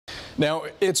Now,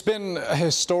 it's been a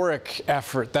historic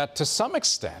effort that, to some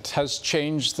extent, has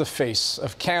changed the face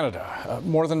of Canada.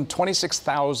 More than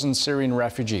 26,000 Syrian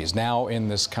refugees now in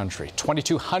this country,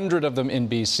 2,200 of them in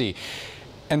BC.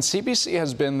 And CBC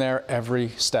has been there every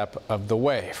step of the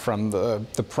way, from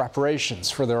the preparations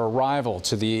for their arrival,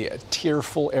 to the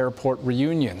tearful airport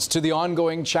reunions, to the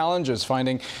ongoing challenges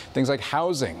finding things like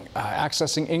housing,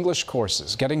 accessing English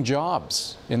courses, getting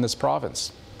jobs in this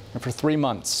province. And for 3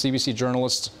 months, CBC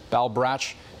journalists Val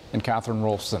Brach and Catherine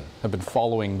Rolfson have been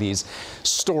following these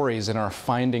stories in our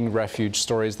Finding Refuge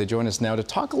stories. They join us now to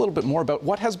talk a little bit more about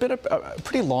what has been a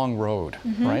pretty long road,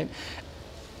 right?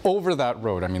 Over that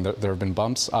road, I mean, there have been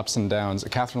bumps, ups and downs.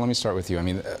 Catherine, let me start with you. I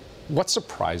mean, what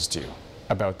surprised you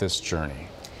about this journey?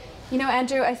 You know,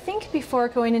 Andrew, I think before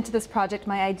going into this project,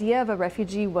 my idea of a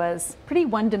refugee was pretty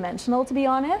one-dimensional, to be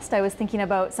honest. I was thinking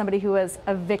about somebody who was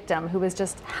a victim, who was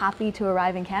just happy to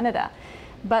arrive in Canada.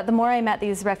 But the more I met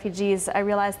these refugees, I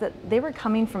realized that they were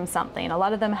coming from something. A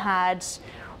lot of them had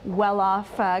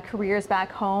well-off careers back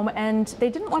home, and they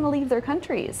didn't want to leave their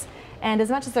countries. And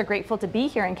as much as they're grateful to be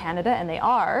here in Canada, and they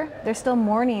are, they're still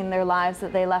mourning their lives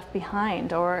that they left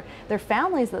behind, or their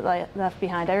families that they left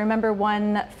behind. I remember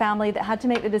one family that had to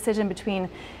make the decision between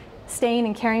staying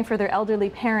and caring for their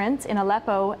elderly parents in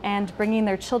Aleppo and bringing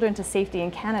their children to safety in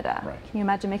Canada. Right. Can you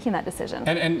imagine making that decision?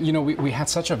 And you know, we had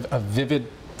such a vivid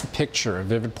picture, a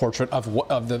vivid portrait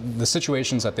of the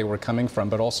situations that they were coming from,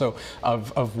 but also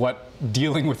of what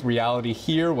dealing with reality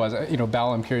here was. You know,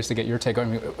 Val, I'm curious to get your take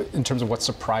on, in terms of what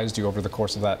surprised you over the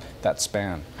course of that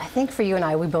span. I think for you and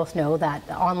I, we both know that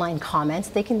online comments,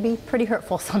 they can be pretty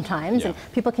hurtful sometimes, and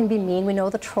people can be mean. We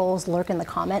know the trolls lurk in the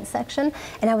comment section,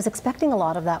 and I was expecting a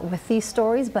lot of that with these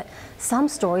stories, but some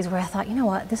stories where I thought, you know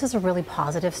what, this is a really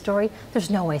positive story.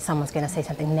 There's no way someone's going to say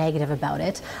something negative about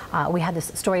it. We had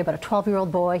this story about a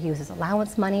 12-year-old boy. He uses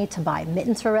allowance money to buy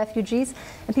mittens for refugees,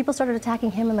 and people started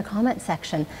attacking him in the comment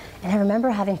section. And I remember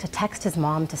having to text his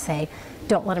mom to say,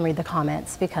 don't let him read the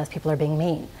comments because people are being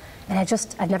mean. And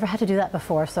I'd never had to do that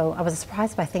before, so I was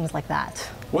surprised by things like that.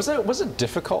 Was it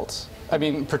difficult? I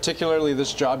mean, particularly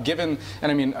this job, given, and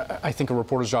I mean, I think a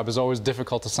reporter's job is always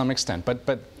difficult to some extent, but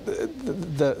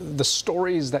the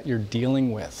stories that you're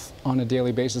dealing with on a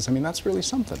daily basis, I mean, that's really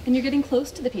something. And you're getting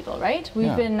close to the people, right?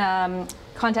 We've been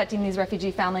contacting these refugee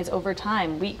families over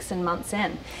time, weeks and months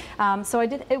in. So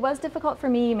it was difficult for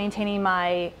me maintaining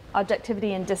my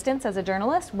objectivity and distance as a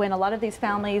journalist when a lot of these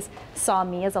families saw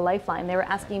me as a lifeline. They were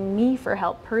asking me for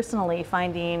help personally,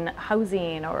 finding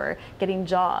housing or getting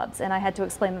jobs. And I had to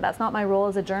explain that that's not my role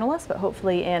as a journalist, but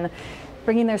hopefully in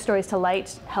bringing their stories to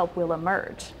light, help will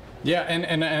emerge. Yeah,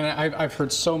 and I've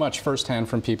heard so much firsthand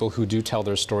from people who do tell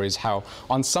their stories how,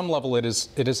 on some level, it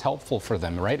is helpful for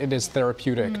them, right? It is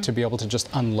therapeutic to be able to just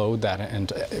unload that.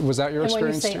 And was that your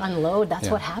experience? When you say unload, that's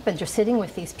what happens. You're sitting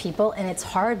with these people, and it's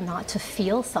hard not to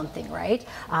feel something, right?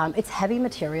 It's heavy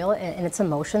material, and it's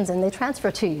emotions, and they transfer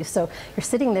to you. So you're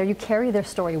sitting there, you carry their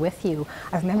story with you.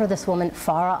 I remember this woman,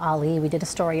 Farah Ali. We did a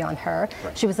story on her.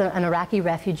 Right. She was an Iraqi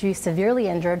refugee, severely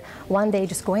injured. One day,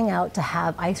 just going out to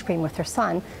have ice cream with her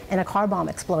son, and a car bomb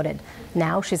exploded.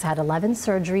 Now she's had 11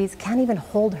 surgeries, can't even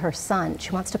hold her son.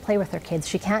 She wants to play with her kids.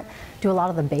 She can't do a lot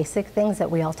of the basic things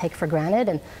that we all take for granted,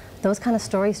 and those kind of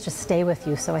stories just stay with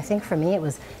you. So I think for me, it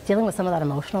was dealing with some of that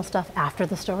emotional stuff after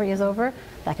the story is over.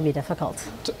 That can be difficult.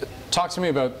 Talk to me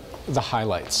about the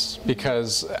highlights,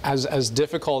 because as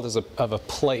difficult of a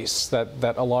place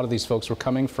that a lot of these folks were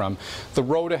coming from, the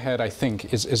road ahead, I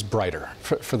think, is brighter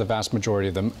for the vast majority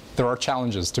of them. There are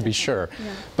challenges, to be sure,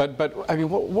 but I mean,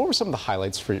 what were some of the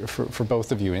highlights for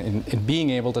both of you in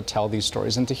being able to tell these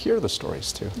stories and to hear the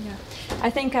stories too? Yeah. I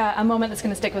think a moment that's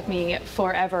going to stick with me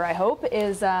forever, I hope,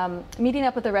 is meeting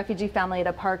up with a refugee family at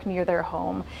a park near their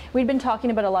home. We'd been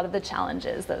talking about a lot of the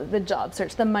challenges, the job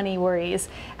search, the money worries,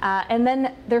 and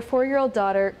then their 4-year-old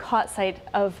daughter caught sight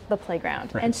of the playground,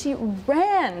 and she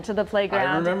ran to the playground.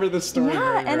 I remember the story.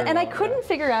 Yeah, and I couldn't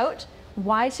figure out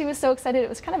why she was so excited. It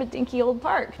was kind of a dinky old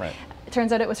park. Right. It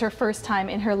turns out it was her first time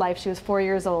in her life. She was 4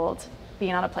 years old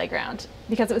being on a playground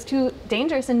because it was too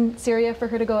dangerous in Syria for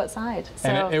her to go outside. So,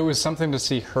 and it was something to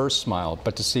see her smile,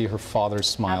 but to see her father's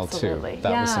smile too.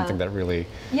 That was something that really...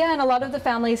 Yeah, and a lot of the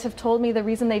families have told me the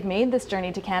reason they've made this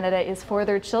journey to Canada is for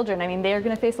their children. I mean, they are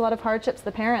going to face a lot of hardships,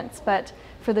 the parents, but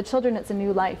for the children, it's a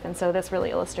new life, and so this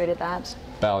really illustrated that.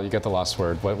 Val, you get the last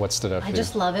word. What stood out for you? I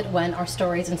just love it when our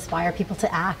stories inspire people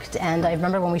to act. And I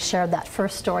remember when we shared that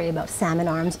first story about Sam in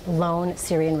Arms, lone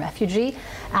Syrian refugee.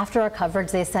 After our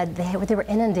coverage, they said they were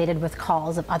inundated with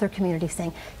calls of other communities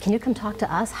saying, can you come talk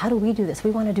to us? How do we do this?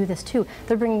 We want to do this too.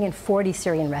 They're bringing in 40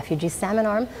 Syrian refugees. Sam in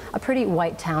Arms, a pretty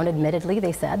white town, admittedly.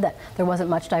 They said that there wasn't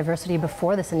much diversity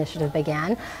before this initiative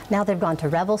began. Now they've gone to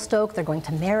Revelstoke, they're going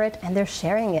to Merritt, and they're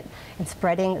sharing it and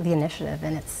spreading the initiative.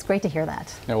 And it's great to hear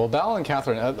that. Yeah, well, Val and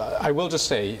Catherine, I will just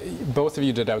say, both of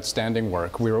you did outstanding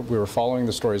work. We were following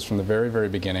the stories from the very, very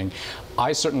beginning.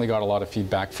 I certainly got a lot of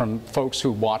feedback from folks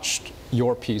who watched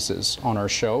your pieces on our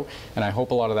show, and I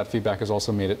hope a lot of that feedback has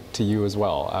also made it to you as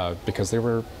well, because they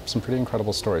were some pretty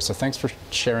incredible stories. So thanks for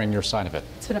sharing your side of it.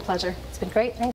 It's been a pleasure. It's been great. Thanks.